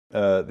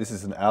This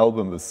is an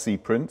album of sea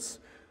prints.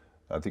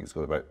 I think it's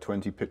got about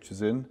 20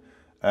 pictures in.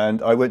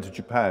 And I went to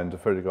Japan to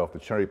photograph the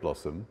cherry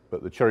blossom,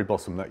 but the cherry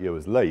blossom that year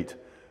was late,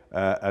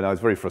 and I was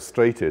very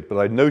frustrated. But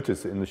I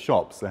noticed that in the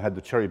shops they had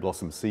the cherry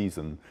blossom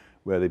season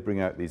where they bring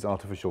out these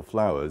artificial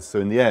flowers. So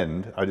in the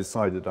end, I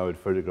decided I would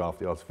photograph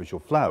the artificial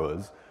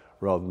flowers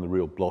rather than the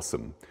real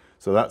blossom.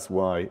 So that's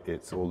why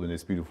it's all in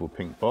this beautiful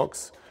pink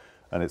box.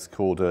 And it's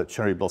called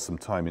Cherry Blossom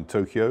Time in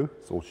Tokyo.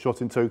 It's all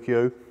shot in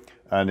Tokyo,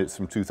 and it's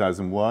from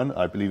 2001.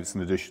 I believe it's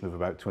an edition of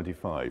about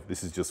 25.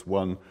 This is just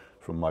one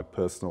from my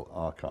personal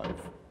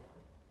archive.